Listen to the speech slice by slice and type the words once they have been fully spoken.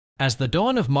As the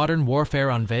dawn of modern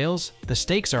warfare unveils, the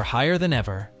stakes are higher than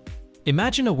ever.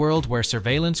 Imagine a world where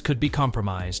surveillance could be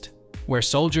compromised, where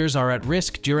soldiers are at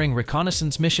risk during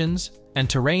reconnaissance missions, and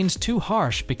terrains too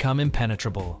harsh become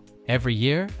impenetrable. Every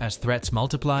year, as threats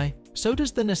multiply, so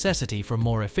does the necessity for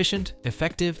more efficient,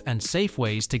 effective, and safe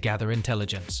ways to gather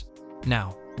intelligence.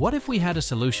 Now, what if we had a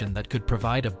solution that could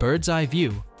provide a bird's-eye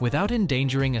view without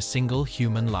endangering a single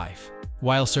human life?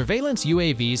 While surveillance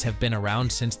UAVs have been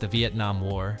around since the Vietnam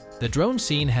War, the drone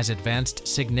scene has advanced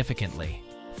significantly.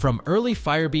 From early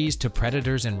Firebees to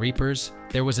Predators and Reapers,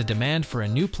 there was a demand for a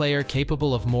new player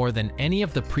capable of more than any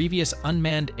of the previous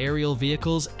unmanned aerial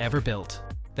vehicles ever built.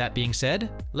 That being said,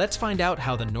 let's find out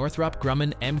how the Northrop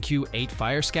Grumman MQ-8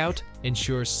 Fire Scout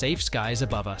ensures safe skies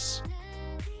above us.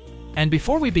 And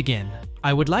before we begin,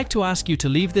 I would like to ask you to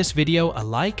leave this video a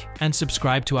like and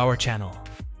subscribe to our channel.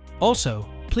 Also,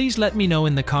 please let me know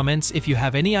in the comments if you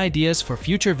have any ideas for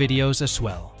future videos as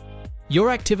well. Your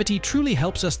activity truly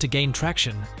helps us to gain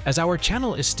traction, as our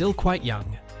channel is still quite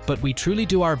young, but we truly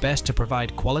do our best to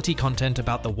provide quality content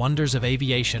about the wonders of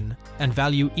aviation and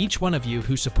value each one of you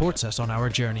who supports us on our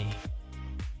journey.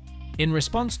 In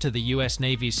response to the US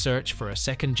Navy's search for a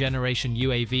second-generation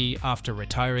UAV after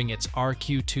retiring its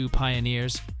RQ-2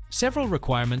 Pioneers, several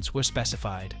requirements were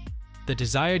specified. The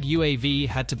desired UAV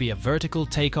had to be a vertical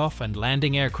takeoff and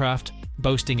landing aircraft,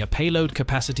 boasting a payload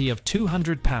capacity of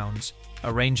 200 pounds,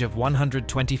 a range of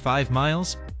 125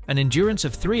 miles, an endurance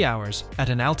of 3 hours at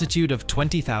an altitude of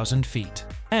 20,000 feet.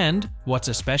 And, what's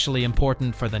especially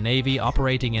important for the Navy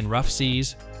operating in rough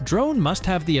seas, drone must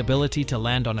have the ability to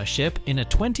land on a ship in a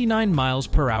 29 miles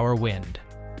per hour wind.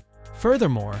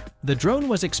 Furthermore, the drone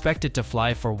was expected to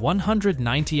fly for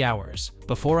 190 hours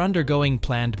before undergoing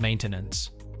planned maintenance.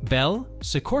 Bell,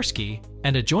 Sikorsky,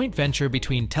 and a joint venture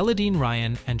between Teledyne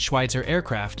Ryan and Schweitzer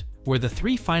Aircraft were the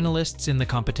 3 finalists in the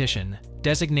competition,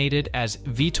 designated as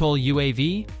VTOL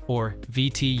UAV or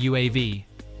VTUAV.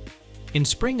 In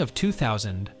spring of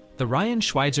 2000, the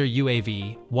Ryan-Schweitzer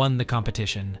UAV won the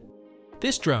competition.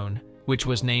 This drone, which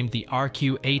was named the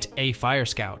RQ-8A Fire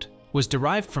Scout, was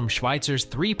derived from Schweitzer's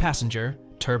 3-passenger,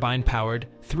 turbine-powered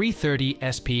 330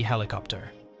 SP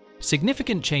helicopter.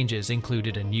 Significant changes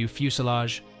included a new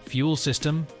fuselage, fuel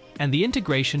system, and the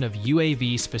integration of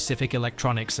UAV-specific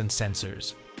electronics and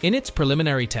sensors. In its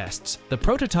preliminary tests, the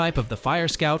prototype of the Fire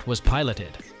Scout was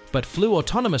piloted, but flew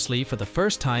autonomously for the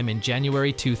first time in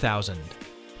January 2000.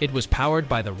 It was powered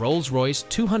by the Rolls-Royce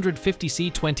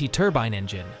 250C20 turbine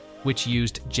engine, which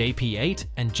used JP8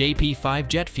 and JP5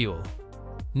 jet fuel.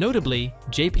 Notably,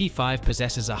 JP5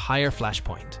 possesses a higher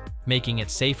flashpoint, making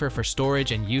it safer for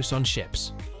storage and use on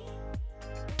ships.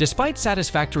 Despite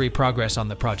satisfactory progress on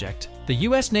the project, the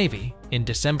US Navy, in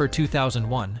December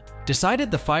 2001, decided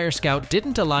the Fire Scout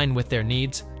didn't align with their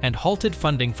needs and halted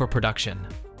funding for production.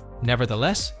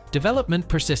 Nevertheless, development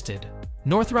persisted.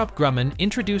 Northrop Grumman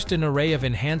introduced an array of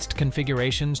enhanced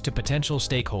configurations to potential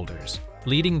stakeholders,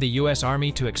 leading the US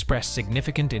Army to express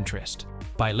significant interest.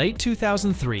 By late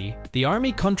 2003, the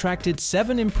Army contracted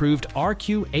 7 improved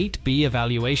RQ-8B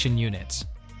evaluation units.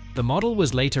 The model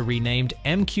was later renamed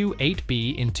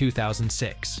MQ-8B in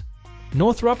 2006.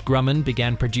 Northrop Grumman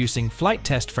began producing flight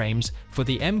test frames for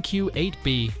the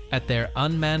MQ-8B at their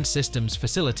Unmanned Systems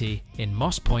facility in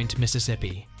Moss Point,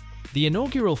 Mississippi. The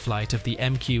inaugural flight of the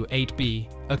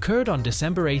MQ-8B occurred on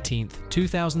December 18,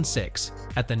 2006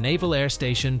 at the Naval Air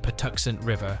Station Patuxent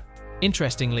River.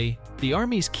 Interestingly, the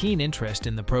Army's keen interest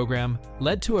in the program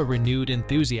led to a renewed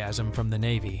enthusiasm from the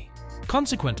Navy.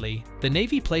 Consequently, the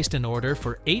Navy placed an order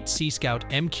for 8 Sea Scout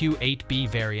MQ-8B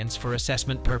variants for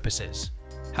assessment purposes.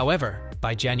 However,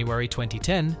 by January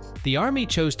 2010, the Army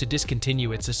chose to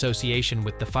discontinue its association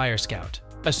with the Fire Scout,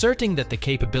 asserting that the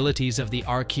capabilities of the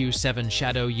RQ-7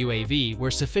 Shadow UAV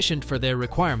were sufficient for their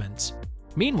requirements.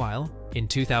 Meanwhile, in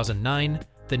 2009,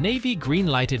 the Navy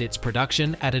green-lighted its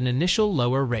production at an initial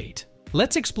lower rate.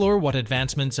 Let's explore what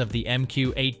advancements of the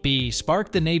MQ-8B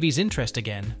sparked the Navy's interest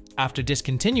again after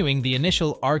discontinuing the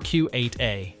initial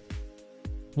RQ-8A.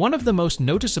 One of the most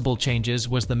noticeable changes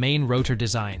was the main rotor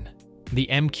design. The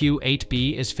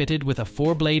MQ-8B is fitted with a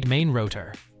 4-blade main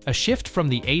rotor, a shift from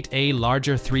the 8A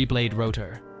larger 3-blade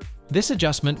rotor. This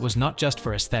adjustment was not just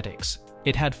for aesthetics,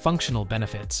 it had functional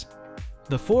benefits.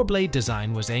 The 4-blade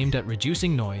design was aimed at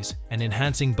reducing noise and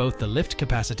enhancing both the lift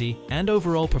capacity and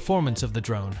overall performance of the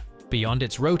drone. Beyond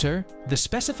its rotor, the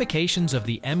specifications of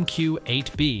the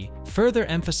MQ-8B further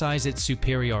emphasize its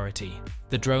superiority.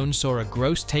 The drone saw a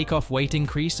gross takeoff weight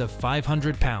increase of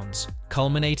 500 pounds,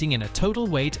 culminating in a total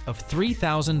weight of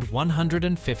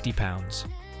 3,150 pounds.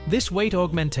 This weight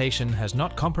augmentation has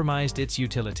not compromised its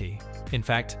utility. In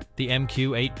fact, the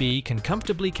MQ-8B can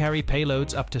comfortably carry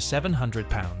payloads up to 700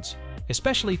 pounds,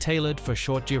 especially tailored for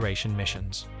short-duration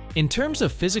missions. In terms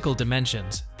of physical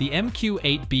dimensions, the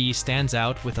MQ-8B stands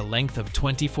out with a length of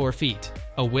 24 feet,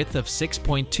 a width of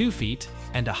 6.2 feet,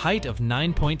 and a height of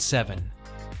 9.7.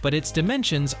 But its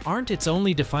dimensions aren't its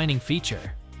only defining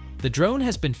feature. The drone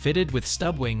has been fitted with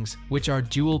stub wings, which are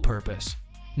dual-purpose.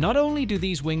 Not only do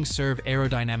these wings serve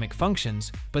aerodynamic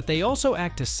functions, but they also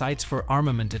act as sights for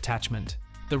armament attachment.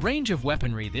 The range of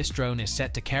weaponry this drone is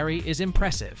set to carry is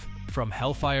impressive, from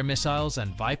Hellfire missiles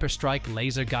and Viper Strike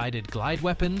laser-guided glide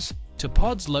weapons to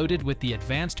pods loaded with the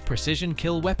Advanced Precision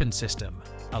Kill Weapon System,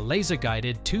 a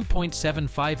laser-guided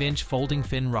 2.75-inch folding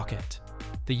fin rocket.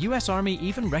 The US Army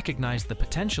even recognized the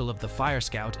potential of the Fire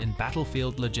Scout in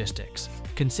battlefield logistics,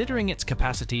 considering its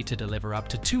capacity to deliver up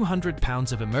to 200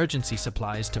 pounds of emergency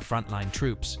supplies to frontline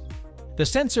troops. The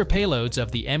sensor payloads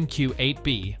of the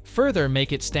MQ-8B further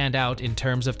make it stand out in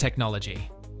terms of technology.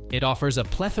 It offers a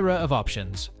plethora of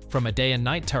options, from a day and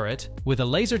night turret with a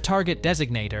laser target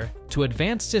designator to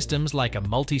advanced systems like a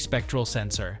multispectral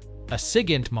sensor, a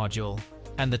SIGINT module,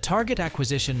 and the target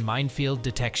acquisition minefield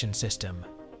detection system.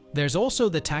 There's also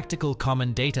the tactical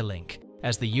common data link,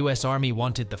 as the US Army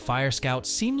wanted the Fire Scout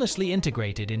seamlessly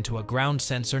integrated into a ground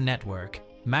sensor network,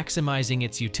 maximizing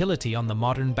its utility on the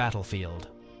modern battlefield.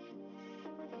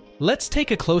 Let's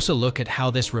take a closer look at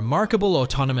how this remarkable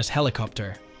autonomous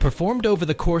helicopter performed over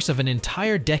the course of an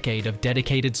entire decade of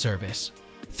dedicated service.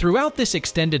 Throughout this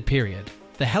extended period,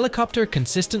 the helicopter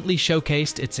consistently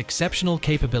showcased its exceptional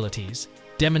capabilities,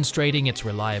 demonstrating its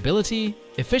reliability,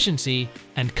 efficiency,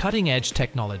 and cutting-edge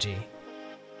technology.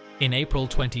 In April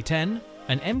 2010,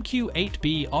 an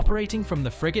MQ-8B operating from the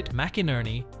frigate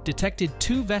McInerney detected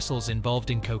 2 vessels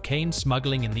involved in cocaine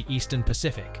smuggling in the Eastern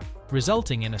Pacific,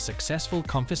 resulting in a successful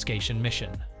confiscation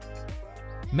mission.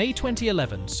 May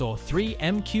 2011 saw 3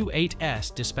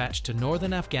 MQ-8S dispatched to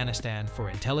northern Afghanistan for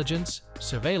intelligence,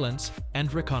 surveillance,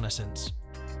 and reconnaissance.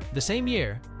 The same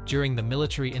year, during the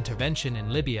military intervention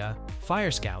in Libya,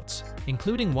 Fire Scouts,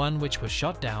 including one which was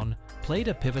shot down, played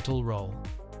a pivotal role.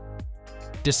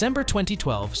 December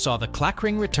 2012 saw the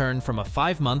Clackring return from a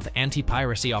 5-month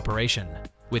anti-piracy operation,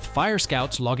 with Fire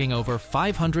Scouts logging over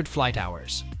 500 flight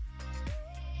hours.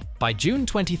 By June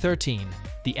 2013,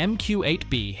 the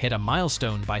MQ-8B hit a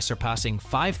milestone by surpassing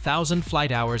 5,000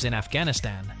 flight hours in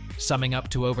Afghanistan, summing up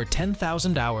to over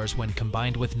 10,000 hours when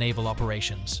combined with naval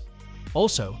operations.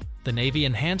 Also, the Navy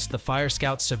enhanced the Fire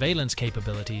Scout's surveillance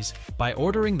capabilities by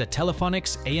ordering the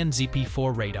Telephonics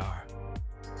ANZP-4 radar.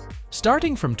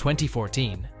 Starting from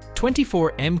 2014,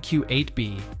 24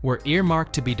 MQ-8B were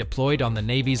earmarked to be deployed on the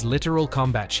Navy's littoral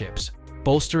combat ships,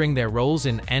 bolstering their roles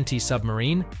in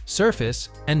anti-submarine, surface,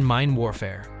 and mine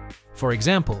warfare. For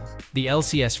example, the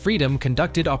LCS Freedom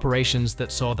conducted operations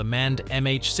that saw the manned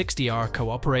MH-60R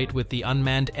cooperate with the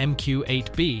unmanned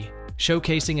MQ-8B,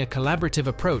 showcasing a collaborative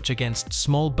approach against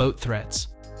small boat threats.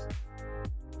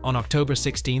 On October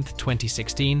 16,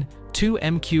 2016, 2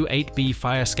 MQ-8B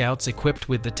Fire Scouts equipped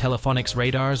with the Telephonics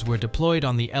radars were deployed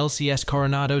on the LCS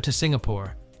Coronado to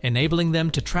Singapore, enabling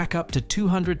them to track up to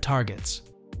 200 targets.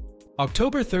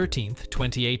 October 13,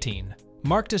 2018,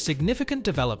 marked a significant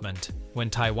development when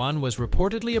Taiwan was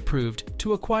reportedly approved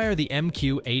to acquire the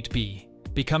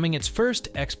MQ-8B, becoming its first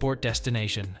export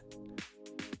destination.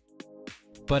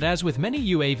 But as with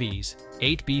many UAVs,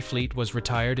 8B fleet was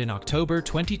retired in October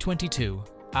 2022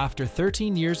 after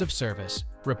 13 years of service,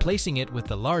 replacing it with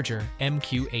the larger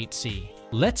MQ-8C.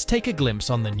 Let's take a glimpse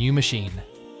on the new machine.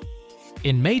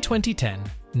 In May 2010,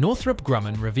 Northrop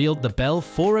Grumman revealed the Bell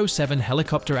 407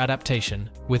 helicopter adaptation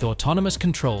with autonomous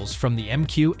controls from the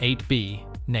MQ-8B,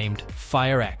 named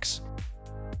Fire-X.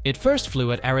 It first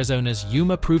flew at Arizona's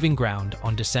Yuma Proving Ground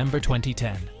on December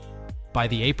 2010. By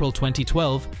the April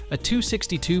 2012, a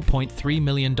 $262.3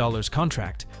 million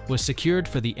contract was secured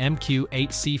for the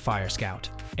MQ-8C Fire Scout,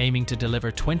 aiming to deliver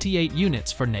 28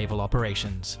 units for naval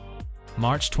operations.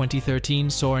 March 2013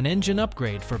 saw an engine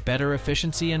upgrade for better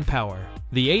efficiency and power.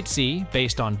 The 8C,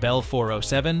 based on Bell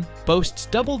 407, boasts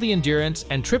double the endurance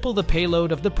and triple the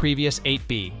payload of the previous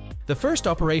 8B. The first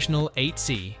operational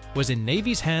 8C was in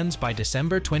Navy's hands by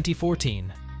December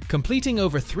 2014, completing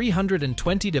over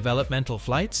 320 developmental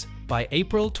flights by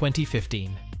April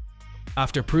 2015.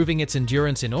 After proving its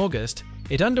endurance in August,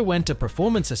 it underwent a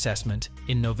performance assessment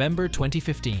in November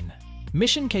 2015.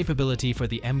 Mission capability for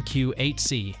the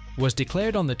MQ-8C was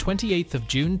declared on the 28th of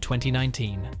June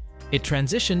 2019. It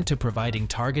transitioned to providing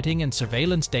targeting and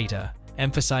surveillance data,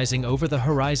 emphasizing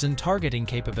over-the-horizon targeting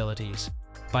capabilities.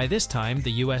 By this time,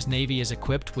 the US Navy is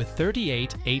equipped with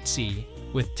 38 8C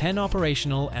with 10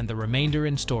 operational and the remainder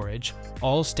in storage,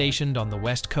 all stationed on the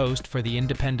West Coast for the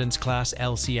Independence-class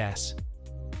LCS.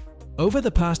 Over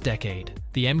the past decade,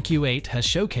 the MQ-8 has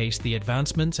showcased the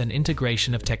advancements and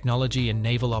integration of technology in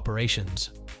naval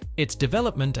operations. Its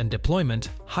development and deployment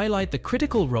highlight the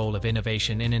critical role of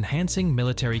innovation in enhancing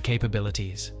military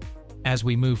capabilities. As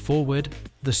we move forward,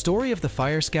 the story of the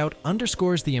Fire Scout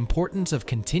underscores the importance of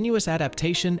continuous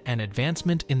adaptation and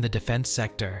advancement in the defense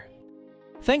sector.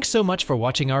 Thanks so much for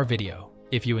watching our video.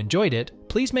 If you enjoyed it,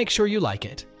 please make sure you like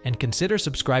it and consider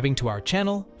subscribing to our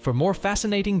channel for more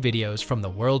fascinating videos from the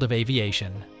world of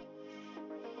aviation.